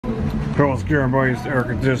Hello, everybody. It's Eric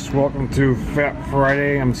and Dish. Welcome to Fat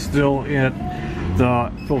Friday. I'm still at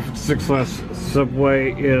the Phillips 6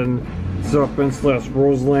 Subway in South Bend /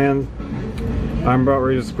 Roseland. I'm about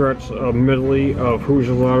ready to scratch a medley of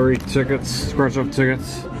Hoosier lottery tickets, scratch-off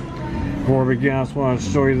tickets. Before we begin, I just want to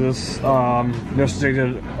show you this. Yesterday I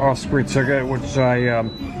did an off-screen ticket, which I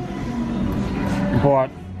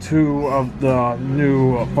bought 2 of the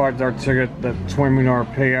new $5 ticket, that $20 million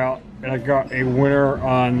payout, and I got a winner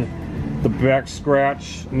on the back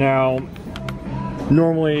scratch. Now,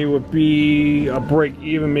 normally it would be a break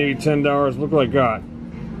even, maybe $10. Look what I got.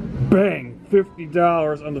 Bang!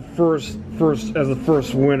 $50 on the first as the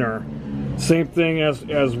first winner. Same thing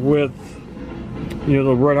as with, you know,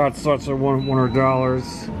 the Red Hot Sluts are $100.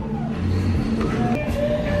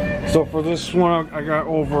 So for this one, I got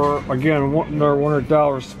over, again, another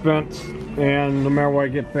 $100 spent, and no matter what I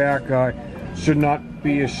get back, I should not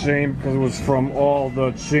be ashamed, because it was from all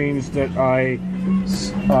the change that I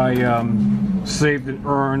saved and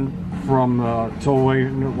earned from toll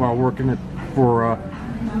while working at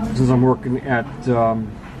since I'm working at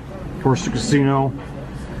Hoosier Casino.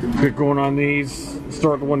 Get going on these.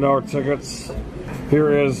 Start the $1 tickets.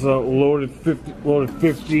 Here is loaded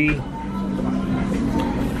 50.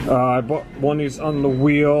 I bought one of these on the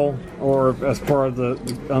wheel, or as part of the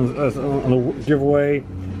on the giveaway.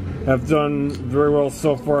 I've done very well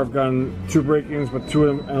so far. I've gotten 2 break-ins, but 2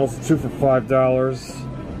 of them, and also 2 for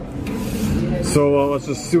 $5. So let's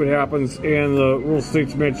just see what happens. And the rule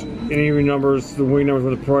states match any of your numbers, the winning numbers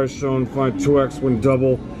with the price shown. Find 2x, win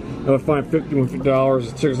double. I'll find 50 win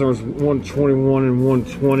 $50. The ticket numbers 121 and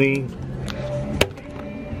 120.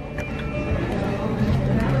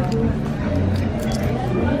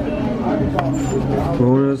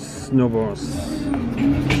 Bonus, no bonus.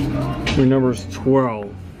 Winning numbers 12.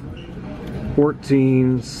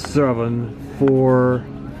 14, 7, 4,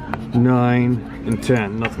 9, and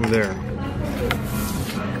 10. Nothing there.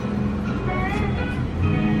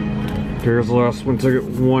 Here's the last one ticket,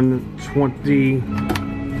 120.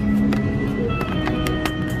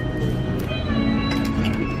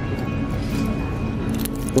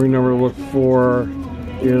 Winning number to look for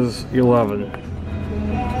is 11.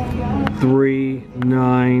 3,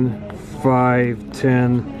 9, 5,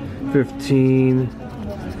 10, 15.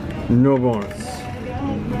 No bonus.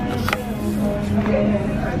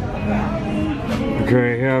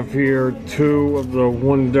 Okay, I have here 2 of the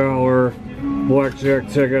 $1 blackjack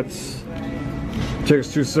tickets.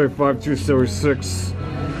 Tickets 275, 276.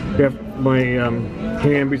 If my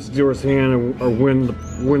hand beats the dealer's hand, or win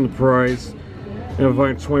the prize. And if I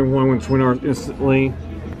find 21, win $20 instantly.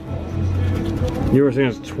 Dealer's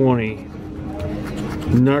hand is 20.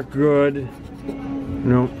 Not good.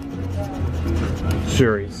 No.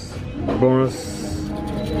 Series. Bonus.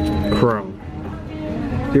 Chrome.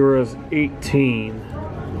 Here is 18,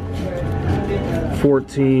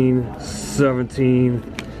 14, 17,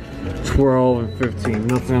 12, and 15.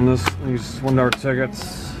 Nothing on this. These $1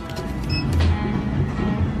 tickets.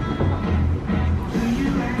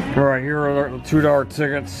 Alright, here are the $2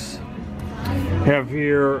 tickets. Have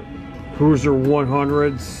here Hoosier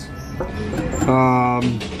 100s.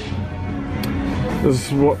 This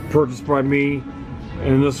is what purchased by me.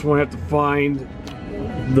 And this one I have to find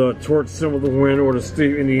the torch symbol to win, or the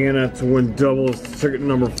state of Indiana to win double. Is ticket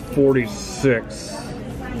number 46.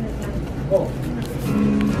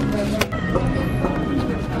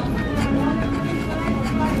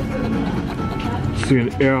 See an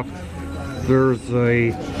F. There's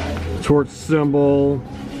a torch symbol.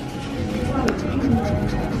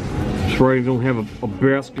 Sorry, I don't have a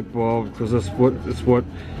basketball, because that's what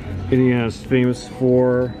Indiana is famous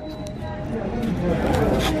for.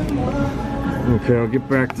 Okay, I'll get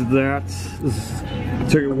back to that. This is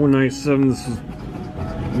ticket 197. This is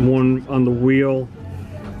one on the wheel.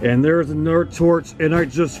 And there's another torch, and I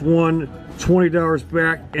just won $20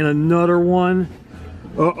 back and another one.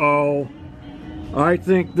 Uh-oh. I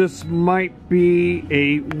think this might be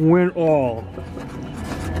a win-all.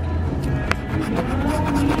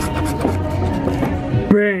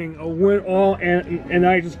 Bang! A win-all, and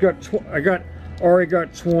I just got already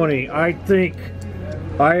got 20. I think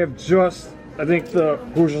the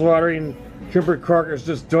Hoosier Lottery and Kimberly Clark is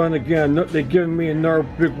just done again. They've given me another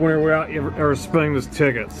big winner without ever spending those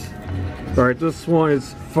tickets. Alright, this one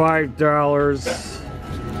is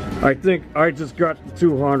 $5. I think I just got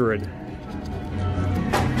 200.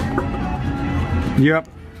 Yep.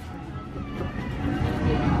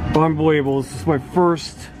 Unbelievable. This is my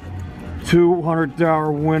first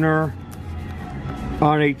 $200 winner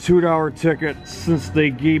on a $2 ticket since they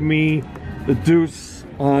gave me the deuce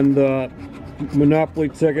on the Monopoly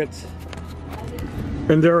tickets.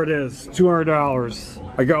 And there it is,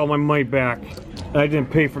 $200. I got all my money back. And I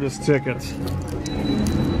didn't pay for this ticket.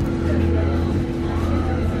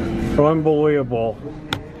 Unbelievable.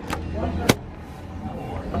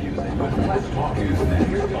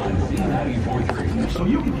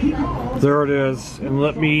 There it is. And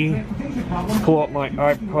let me pull up my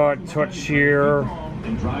iPod Touch here.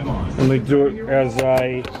 Let me do it as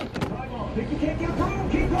I...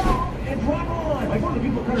 Like one of the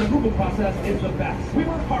people credit approval process is the best. We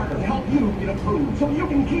work hard to help you get approved, so you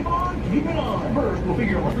can keep on keeping on. First, we'll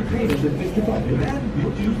figure out what the creative that fits your budget. Then,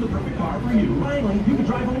 we'll choose the perfect car for you. Finally, you can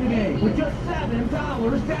drive home today with just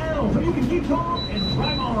 $7 down, so you can keep calm and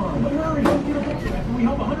drive on. But hurry, don't get approved after we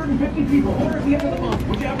help 150 people, or at the end of the month,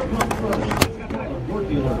 whichever comes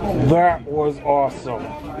first. That was awesome.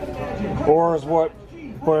 Or is what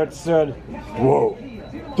it said, whoa,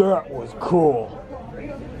 that was cool.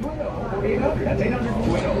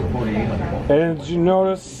 And did you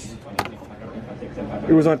notice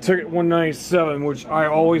it was on ticket 197, which I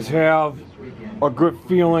always have a good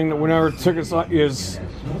feeling that whenever tickets is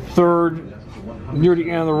third, near the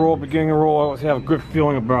end of the roll, beginning of the roll, I always have a good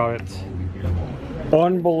feeling about it.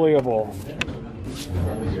 Unbelievable.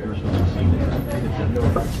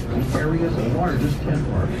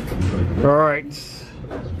 All right,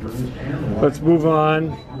 let's move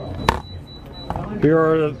on. Here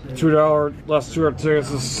are the $2 last $2 tickets,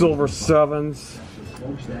 the Silver Sevens.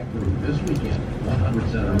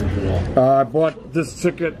 I bought this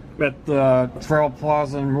ticket at the Travel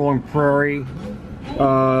Plaza in Rolling Prairie.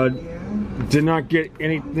 Did not get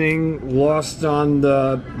anything, lost on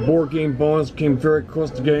the board game bonus, came very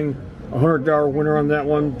close to getting a $100 winner on that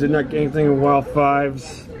one. Did not get anything in Wild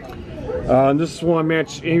Fives. This one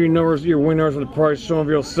match any numbers of your winners with the prize shown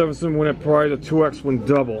via 7 win at prize, the 2x win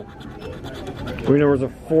double. Winners are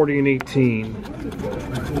 40 and 18.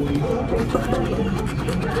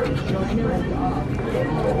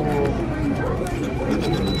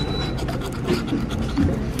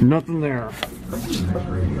 Nothing there.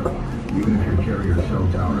 Even if your carrier cell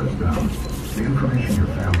tower is down, the information your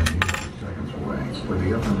family needs seconds away.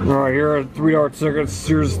 All right, here are $3 tickets.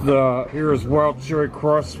 Here's Wild Cherry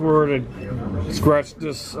crossword. And scratch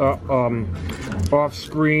this off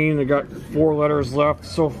screen. I got 4 letters left.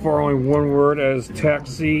 So far, only 1 word as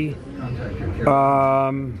taxi.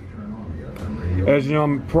 As you know,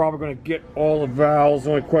 I'm probably going to get all the vowels.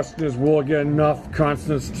 The only question is, will I get enough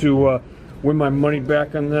consonants to win my money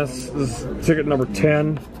back on this? This is ticket number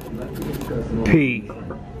 10. P.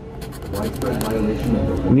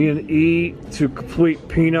 Need an E to complete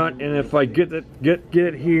peanut, and if I get it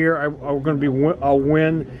here, I'm going to be I'll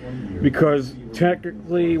win, because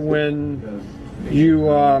technically when you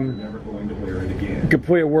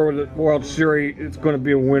complete a word with the Wild Cherry, it's going to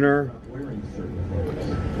be a winner.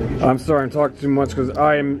 I'm sorry I'm talking too much because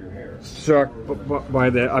I am shocked by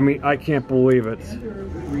that. I mean, I can't believe it.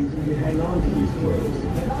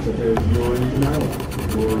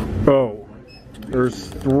 Oh, there's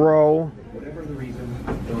throw.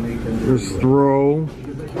 There's throw.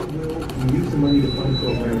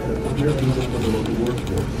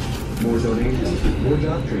 More donations, more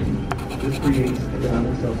job training. This creates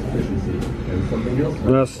economic self-sufficiency and something else.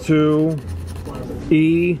 That's 2.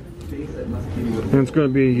 E. And it's going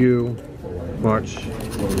to be a U. Watch.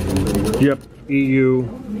 Yep, EU.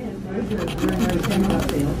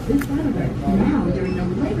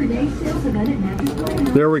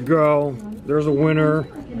 There we go. There's a winner.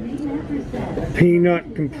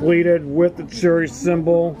 Peanut completed with the cherry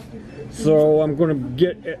symbol. So I'm going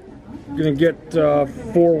to get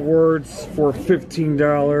 4 words for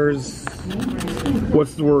 $15.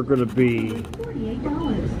 What's the word going to be?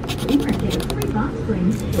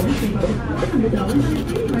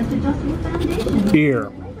 Ear,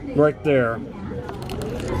 right there.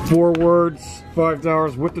 4 words,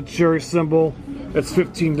 $5 with the cherry symbol. It's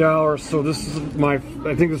 $15. So this is I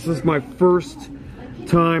think this is my first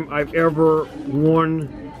time I've ever won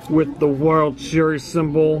with the Wild Cherry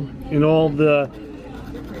symbol in all the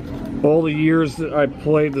years that I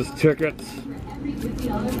played this ticket.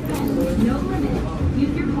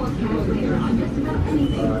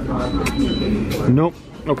 Nope.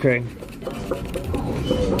 Okay.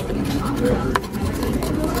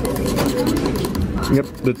 Yep,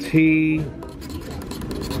 the T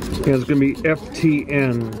is going to be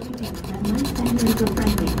FTN.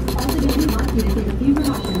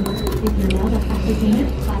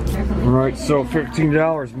 Alright, so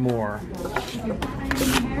 $15 more.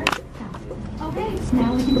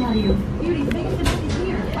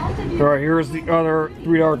 Alright, here's the other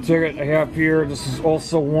 $3 ticket I have here. This is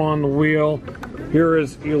also one on the wheel. Here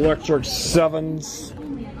is Electric Sevens.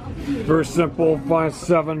 Very simple. Find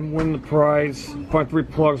 7, win the prize. Find 3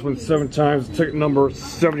 plugs, win 7 times. Ticket number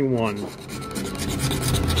 71.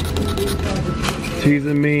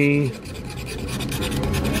 Teasing me.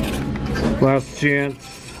 Last chance.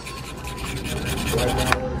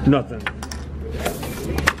 Nothing.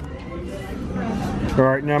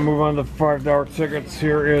 Alright, now move on to $5 tickets.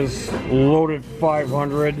 Here is loaded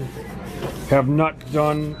 500. Have not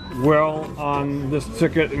done well on this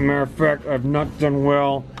ticket. As a matter of fact, I've not done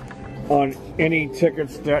well on any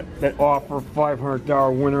tickets that offer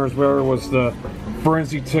 $500 winners, whether it was the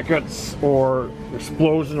Frenzy tickets or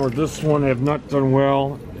Explosion or this one. Have not done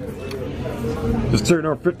well. This ticket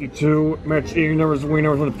number 52, match 80 numbers, win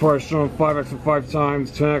numbers with the price shown 5x and 5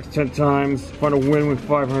 times, 10x 10 times. Find a win with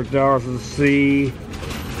 $500 with a C,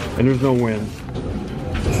 and there's no win.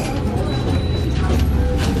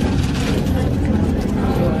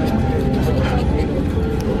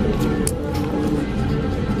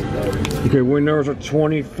 Okay, win numbers are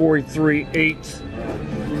 20, 43, 8,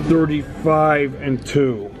 35, and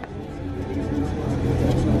 2.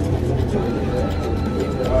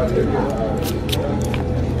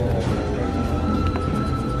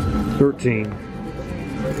 $13,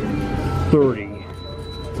 $30,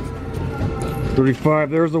 $35.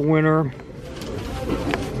 There's the winner.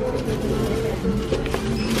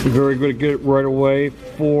 Very good to get it right away.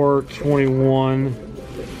 $4, $21,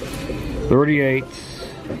 $38,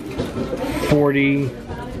 $40.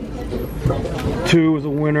 $2 is a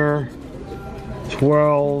winner.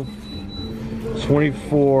 $12,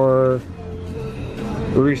 $24,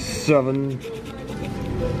 $37,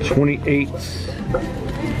 $28.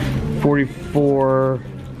 44,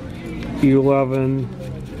 11,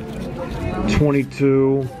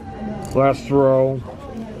 22, last row,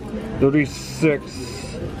 36,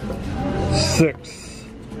 6,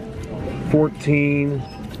 14,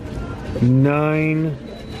 9,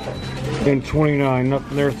 and 29.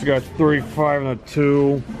 Nothing there. So got 35 and a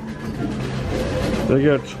 2. They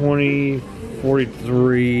got 20,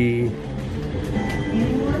 43,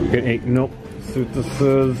 and 8. Nope. Let's see what this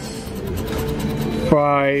is.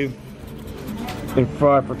 5. And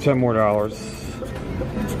 5 for $10 more.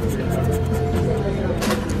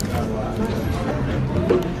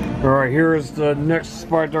 Alright, here is the next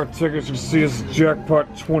 $5 tickets. You can see this is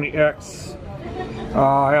Jackpot 20X.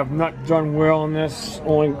 I have not done well on this.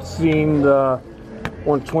 Only seen the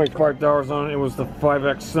one $25 on it. It was the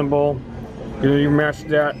 5X symbol. Either you match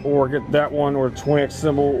that or get that one, or the 20X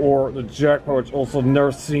symbol, or the jackpot, which also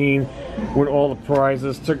never seen with all the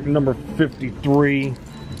prizes. Ticket number 53.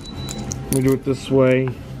 Let me do it this way.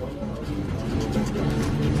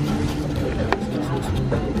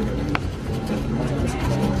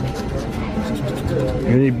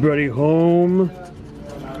 Anybody home?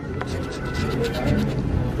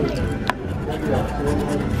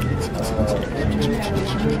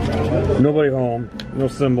 Nobody home. No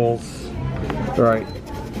symbols. All right.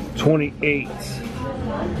 28.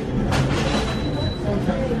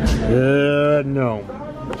 No.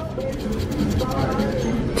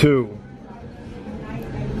 2.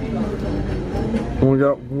 Only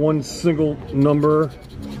got one single number.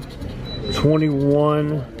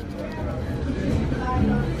 21.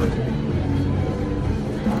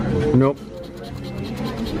 Nope.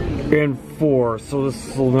 And 4. So this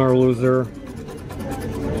is another loser.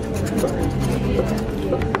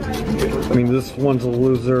 I mean, this one's a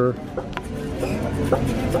loser.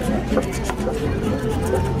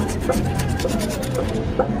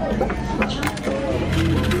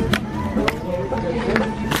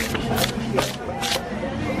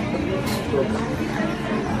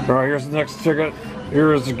 Alright, here's the next ticket.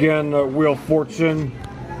 Here is again Wheel of Fortune.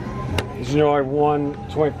 As you know, I won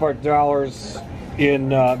 $25 in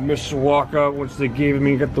Mishawaka, which they gave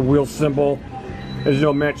me. Got the wheel symbol. As you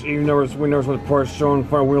know, match 80 numbers, win numbers with the price shown.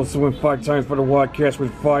 Find wheel to win 5 times for the wild cash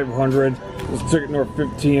with 500. This is ticket number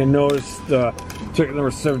 15. And notice ticket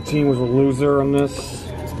number 17 was a loser on this.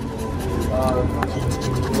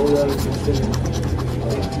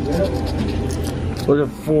 Look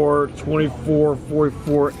at 4, 24,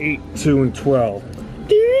 44, 8, 2, and 12.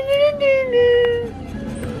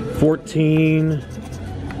 14,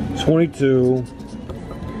 22,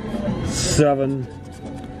 7,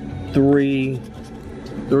 3,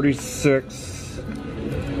 36,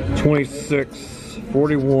 26,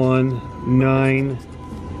 41, 9,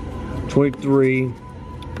 23,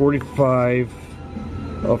 45,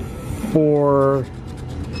 4,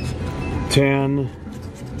 10,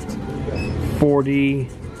 40,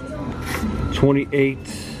 28,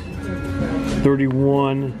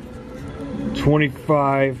 31,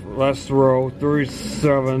 25, last row,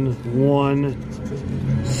 37,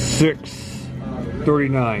 1, 6,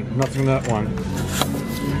 39. Nothing in that one.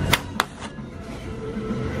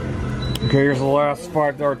 Okay, here's the last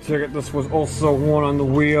 $5 ticket. This was also won on the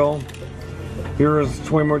wheel. Here is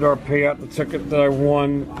 $20 more payout. The ticket that I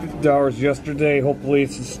won $50 yesterday. Hopefully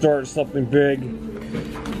it's the start of something big.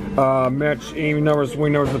 Match aim numbers,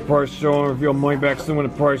 win numbers, the price show, and reveal money back soon when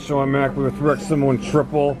the price show. I'm active with Rex symbol and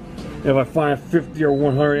triple. If I find 50 or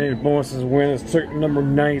 100, any bonuses win. It's ticket number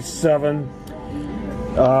 97.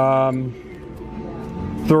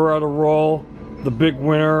 Third out of roll. The big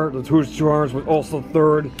winner, the Hoosier 2 arms, was also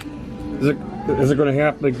third. Is it going to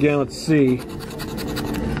happen again? Let's see.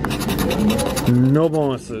 No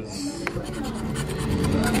bonuses.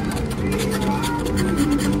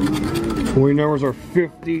 Winning numbers are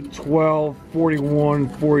 50, 12, 41,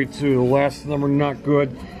 42. The last number not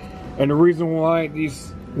good. And the reason why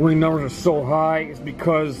these winning numbers are so high is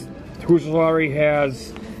because Hoosier Lottery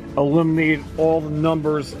has eliminated all the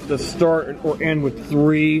numbers that start or end with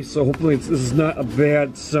 3. So hopefully this is not a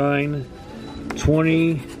bad sign.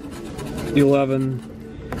 20, 11,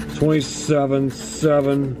 27,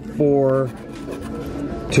 7, 4,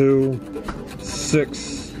 2,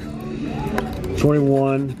 6,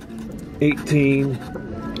 21, 18,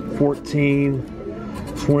 14,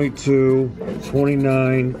 22,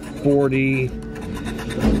 29, 40,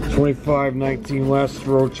 25, 19, last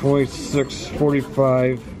row, 26,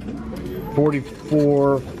 45,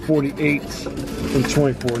 44, 48, and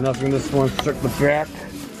 24. Nothing in this one. Check the back.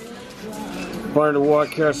 Find the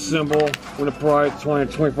broadcast symbol, win a prize, $20 and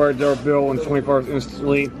 $25 bill, and $25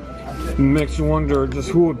 instantly. It makes you wonder just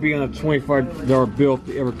who would be on a $25 bill if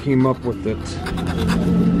they ever came up with it.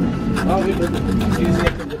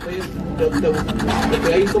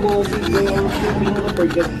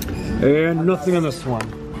 And nothing on this one.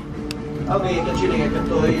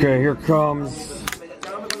 Okay, here comes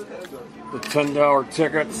the $10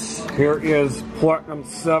 tickets. Here is Platinum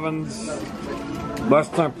 7s.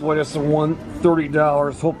 Last time I played this, I won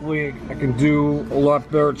 $30. Hopefully I can do a lot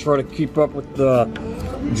better, try to keep up with the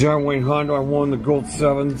John Wayne Honda. I won the gold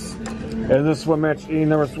 7s. And this one match E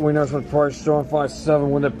numbers, win numbers with prize showing 5-7,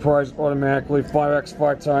 win the prize automatically. 5x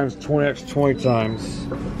 5 times, 20x 20 times.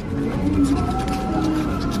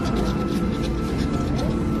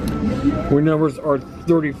 Win numbers are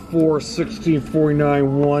 34, 16,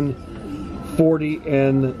 49, 1, 40,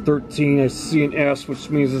 and 13. I see an S, which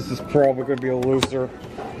means this is probably going to be a loser.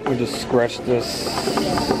 Let me just scratch this.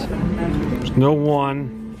 There's no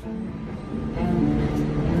 1.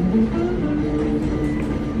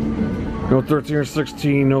 No 13 or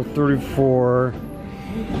 16, no 34.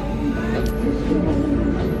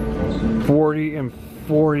 40 and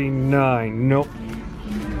 49. Nope.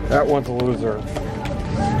 That one's a loser.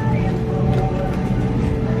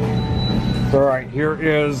 Alright, here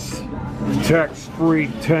is tax-free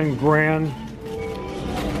 10 grand.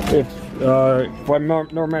 If my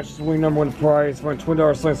number matches the winning number, win the prize. If my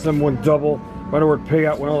 $20 sign symbol, win double. My number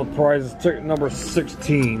payout, win all the prizes. Ticket number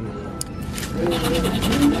 16.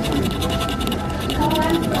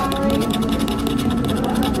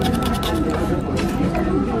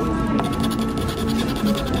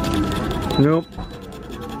 Nope.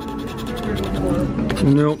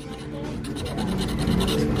 Nope.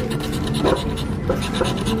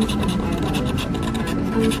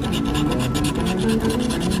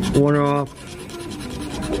 One off.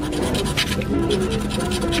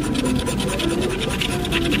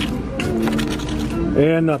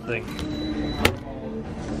 And nothing.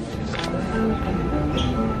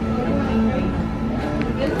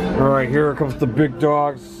 Alright, here comes the big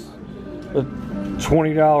dogs. The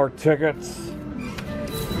 $20 tickets.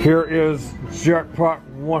 Here is Jackpot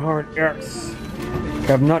 100X.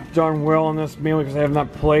 Have not done well on this, mainly because I have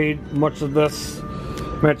not played much of this.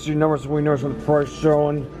 Match your numbers, win numbers with the price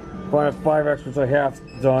showing. Find 5x, which I have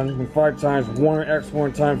done. Win 5 times, 1x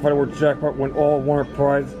 1 time. Find a word jackpot, win all 100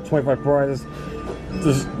 prizes, 25 prizes.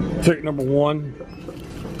 This is ticket number 1.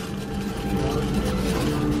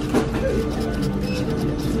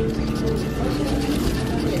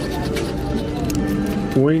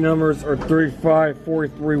 Winning numbers are 35,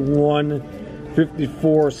 43, 1,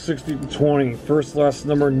 54, 60, 20. First, last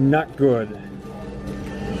number, not good.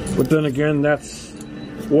 But then again, that's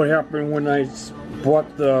what happened when I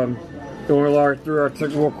bought the Illinois Lottery 3-hour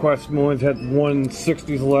ticket. World Quest Millions had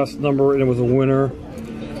 160 the last number, and it was a winner.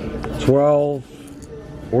 12,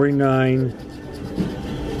 49,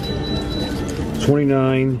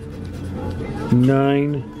 29,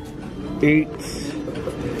 9, 8,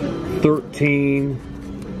 13,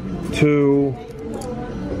 2,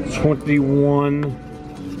 21,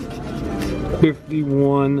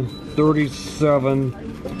 51,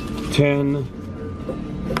 37, 10,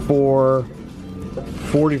 4,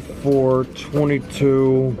 44,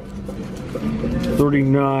 22,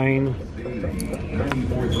 39,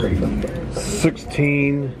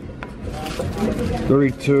 16,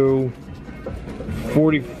 32,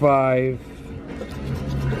 45,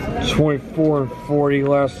 24 and 40,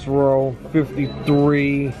 last row,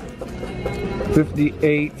 53,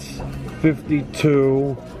 58,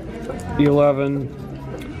 52, 11,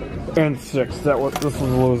 and 6. This was a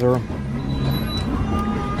loser.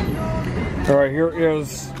 Alright, here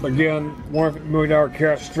is, again, $150 million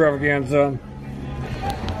cash extravaganza.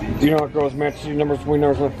 You know how it goes, match the numbers, win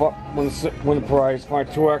numbers, win the prize. Find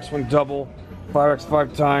 2x, win double, 5x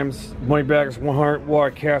 5 times. Money bag is 100,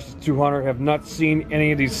 wallet cash is 200. Have not seen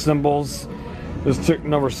any of these symbols. This is ticket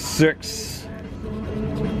number 6.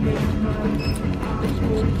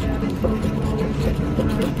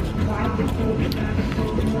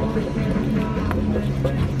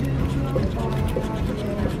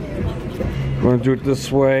 I'm going to do it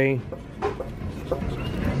this way.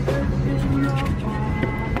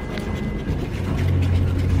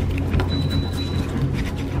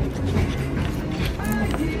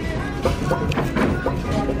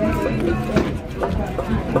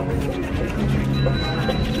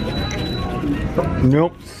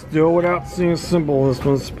 Nope, still without seeing a symbol. This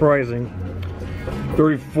one's surprising.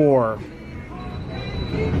 34.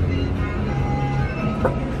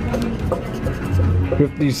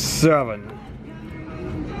 57.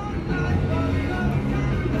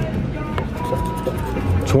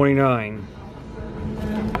 29.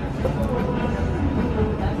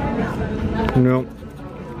 Nope.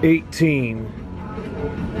 18.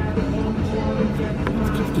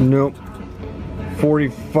 Nope.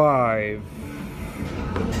 45.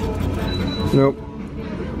 Nope.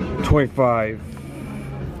 25.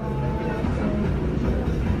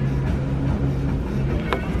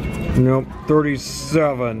 Nope.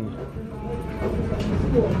 37.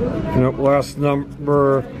 Nope. Last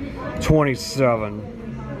number 27.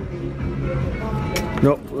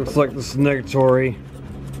 Nope. Looks like this is negatory.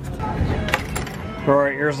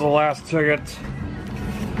 Alright, here's the last ticket.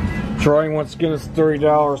 Trying once again is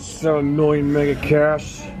 $30, 7 million mega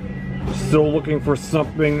cash. Still looking for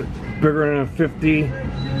something bigger than a 50.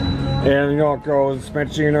 And you know how it goes.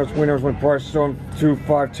 Matching winners when price shown 2,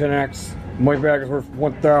 5, 10x. My bag is worth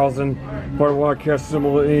 1,000. But I want to catch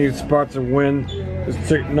symbol in any spots and win. This is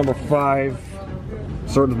ticket number 5.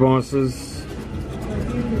 Start the bonuses.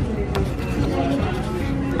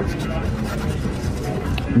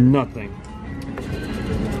 Nothing.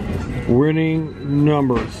 Winning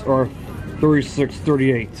numbers are 36,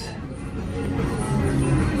 38.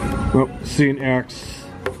 Well, C and X.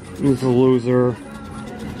 It's a loser.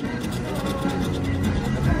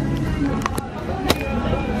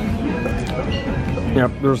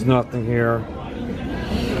 Yep, there's nothing here.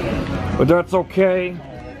 But that's okay.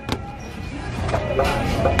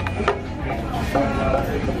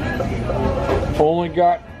 Only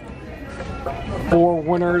got 4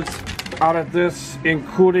 winners out of this,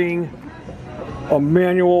 including a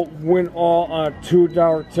manual win all on a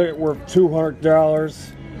 $2 ticket worth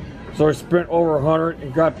 $200. So I spent over $100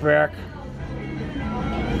 and got back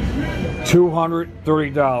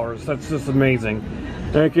 $230. That's just amazing.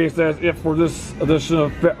 In any case, that's it for this edition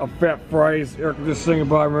of Fat Fridays. Eric, just saying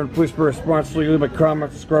goodbye. Remember, please be responsible. Leave a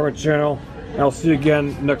comment, subscribe to my channel, and I'll see you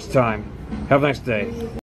again next time. Have a nice day.